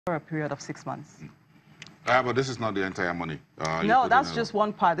a period of 6 months. But this is not the entire money. No, that's just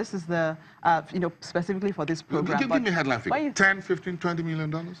one part. This is the, specifically for this program. Give me a headline figure. 10, 15, $20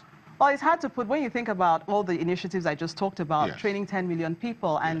 million? Well, it's hard to put when you think about all the initiatives I just talked about, yes. training 10 million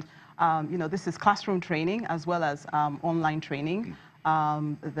people, and this is classroom training as well as online training.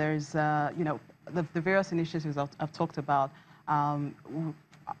 There's, the various initiatives I've talked about.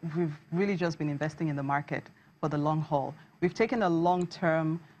 We've really just been investing in the market for the long haul. We've taken a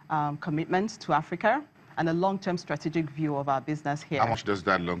long-term commitment to Africa and a long-term strategic view of our business here. How much does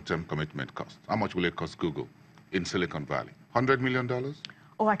that long-term commitment cost? How much will it cost Google in Silicon Valley? $100 million?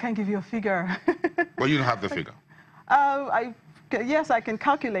 Oh, I can't give you a figure. Well, you don't have the figure. Yes, I can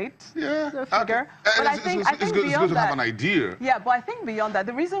calculate the figure. But I think it's good to have an idea. Yeah, but I think beyond that,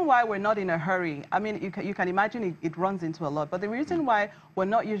 the reason why we're not in a hurry, I mean, you can imagine it runs into a lot, but the reason why we're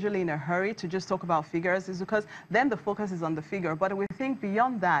not usually in a hurry to just talk about figures is because then the focus is on the figure. But we think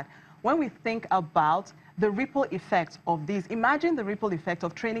beyond that, when we think about the ripple effect of these, imagine the ripple effect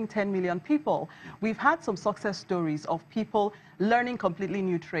of training 10 million people. We've had some success stories of people learning completely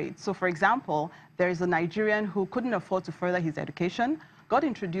new trades. So for example, there is a Nigerian who couldn't afford to further his education, got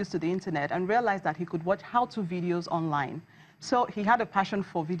introduced to the internet and realized that he could watch how-to videos online. So he had a passion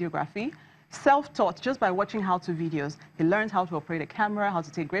for videography, self-taught just by watching how-to videos. He learned how to operate a camera, how to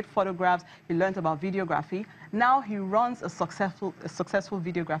take great photographs. He learned about videography. Now he runs a successful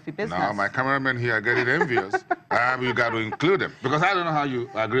videography business. Now my cameramen here are getting envious. You got to include them. Because I don't know how you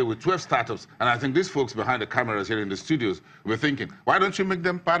agree with 12 startups. And I think these folks behind the cameras here in the studios were thinking, why don't you make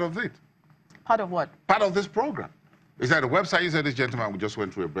them part of it? Part of what? Part of this program. Is that a website? You said this gentleman, we just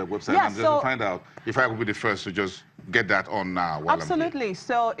went to a website. Yeah, and just to find out if I would be the first to just get that on now. Absolutely.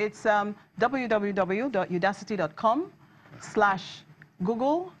 So it's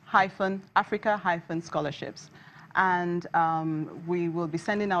www.udacity.com/Google-Africa-scholarships. And we will be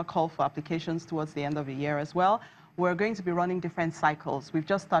sending out call for applications towards the end of the year as well. We're going to be running different cycles. We've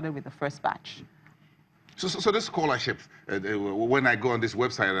just started with the first batch. So this scholarship, when I go on this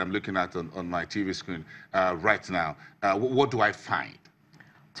website that I'm looking at on my TV screen right now, what do I find?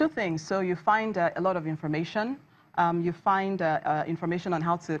 Two things. So you find a lot of information. You find information on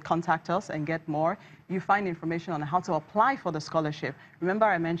how to contact us and get more. You find information on how to apply for the scholarship. Remember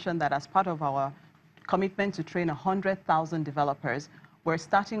I mentioned that as part of our commitment to train 100,000 developers, we're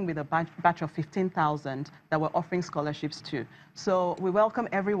starting with a batch of 15,000 that we're offering scholarships to. So we welcome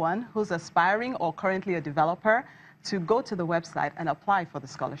everyone who's aspiring or currently a developer to go to the website and apply for the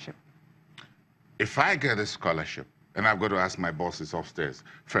scholarship. If I get a scholarship, and I've got to ask my bosses upstairs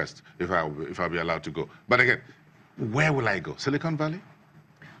first if I'll be allowed to go. But again, where will I go? Silicon Valley?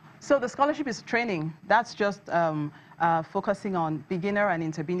 So the scholarship is training. That's just focusing on beginner and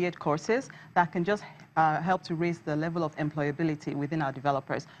intermediate courses that can just help to raise the level of employability within our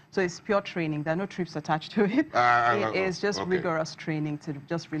developers. So it's pure training. There are no trips attached to it. It is just rigorous training to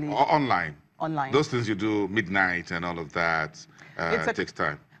just really... Online? Online. Those things you do midnight and all of that takes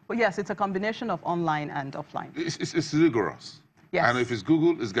time. Well, yes, it's a combination of online and offline. It's rigorous. Yes. And if it's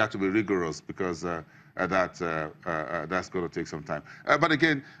Google, it's got to be rigorous because that's going to take some time. But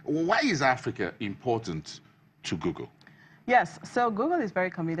again, why is Africa important to Google? Yes, so Google is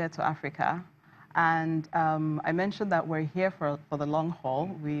very committed to Africa. And I mentioned that we're here for the long haul.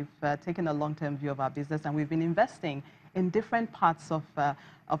 We've taken a long-term view of our business, and we've been investing in different parts of the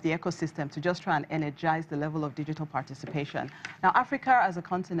ecosystem to just try and energize the level of digital participation. Now, Africa as a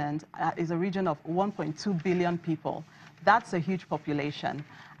continent is a region of 1.2 billion people. That's a huge population.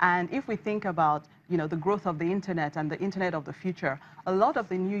 And if we think about the growth of the internet and the internet of the future, a lot of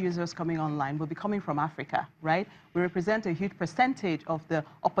the new users coming online will be coming from Africa, right? We represent a huge percentage of the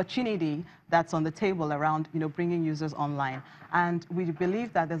opportunity that's on the table around bringing users online. And we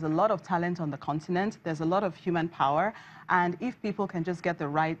believe that there's a lot of talent on the continent. There's a lot of human power. And if people can just get the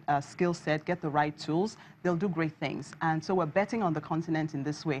right skill set, get the right tools, they'll do great things. And so we're betting on the continent in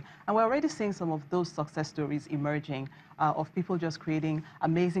this way. And we're already seeing some of those success stories emerging of people just creating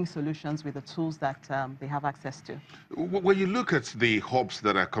amazing solutions with the tools that they have access to. When you look at the hubs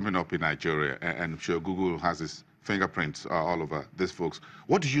that are coming up in Nigeria, and I'm sure Google has its fingerprints all over these folks,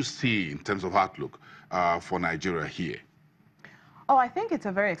 what do you see in terms of outlook for Nigeria here? Oh, I think it's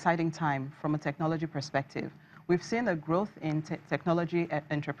a very exciting time from a technology perspective. We've seen a growth in technology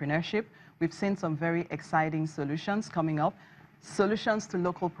entrepreneurship. We've seen some very exciting solutions coming up, solutions to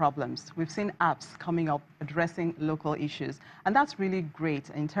local problems. We've seen apps coming up addressing local issues. And that's really great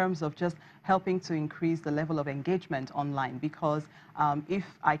in terms of just helping to increase the level of engagement online, because if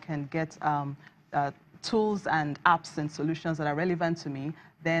I can get tools and apps and solutions that are relevant to me,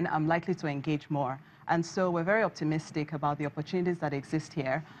 then I'm likely to engage more. And so we're very optimistic about the opportunities that exist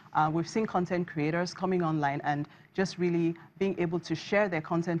here. We've seen content creators coming online and just really being able to share their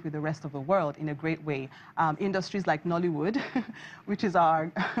content with the rest of the world in a great way. Industries like Nollywood, which is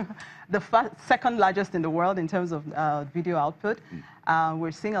the second largest in the world in terms of video output.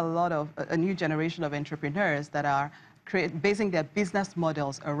 We're seeing a new generation of entrepreneurs that are basing their business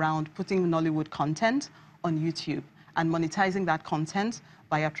models around putting Nollywood content on YouTube and monetizing that content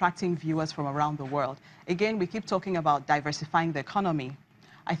by attracting viewers from around the world. Again, we keep talking about diversifying the economy.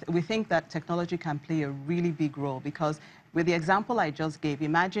 We think that technology can play a really big role because with the example I just gave,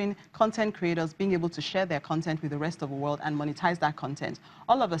 imagine content creators being able to share their content with the rest of the world and monetize that content.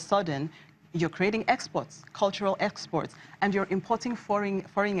 All of a sudden, you're creating exports, cultural exports, and you're importing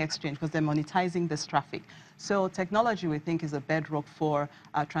foreign exchange because they're monetizing this traffic. So technology, we think, is a bedrock for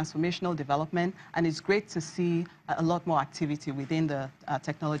transformational development, and it's great to see a lot more activity within the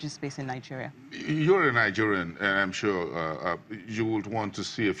technology space in Nigeria. You're a Nigerian, and I'm sure you would want to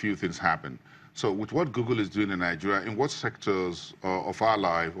see a few things happen. So with what Google is doing in Nigeria, in what sectors of our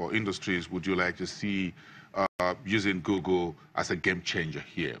life or industries would you like to see using Google as a game changer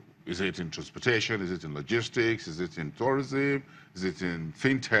here? Is it in transportation? Is it in logistics? Is it in tourism? Is it in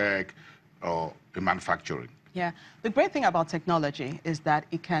fintech or in manufacturing? Yeah, the great thing about technology is that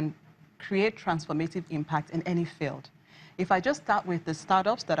it can create transformative impact in any field. If I just start with the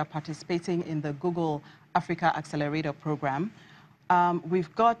startups that are participating in the Google Africa Accelerator program,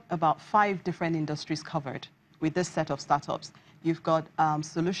 we've got about 5 different industries covered with this set of startups. You've got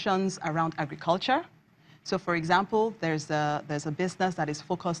solutions around agriculture. So, for example, there's a business that is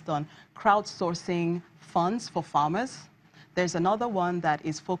focused on crowdsourcing funds for farmers. There's another one that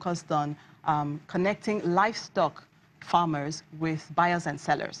is focused on connecting livestock farmers with buyers and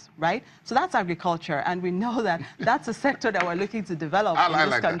sellers, right? So that's agriculture, and we know that that's a sector that we're looking to develop in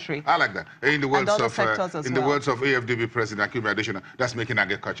this country. I like that. In the words of words of AFDB President Akim Adesina, that's making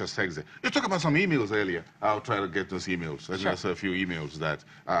agriculture sexy. You talked about some emails earlier. I'll try to get those emails. Sure. There's a few emails that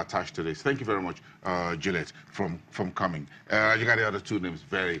are attached to this. Thank you very much, Juliet, from coming. You got the other 2 names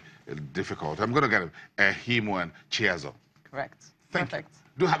very difficult. I'm going to get Himo and Chiazo. Correct. Thank you.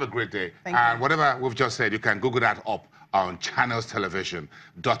 Do have a great day. Thank you. Whatever we've just said, you can Google that up on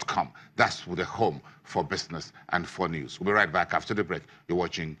channelstelevision.com. That's the home for business and for news. We'll be right back after the break. You're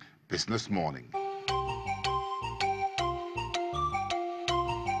watching Business Morning.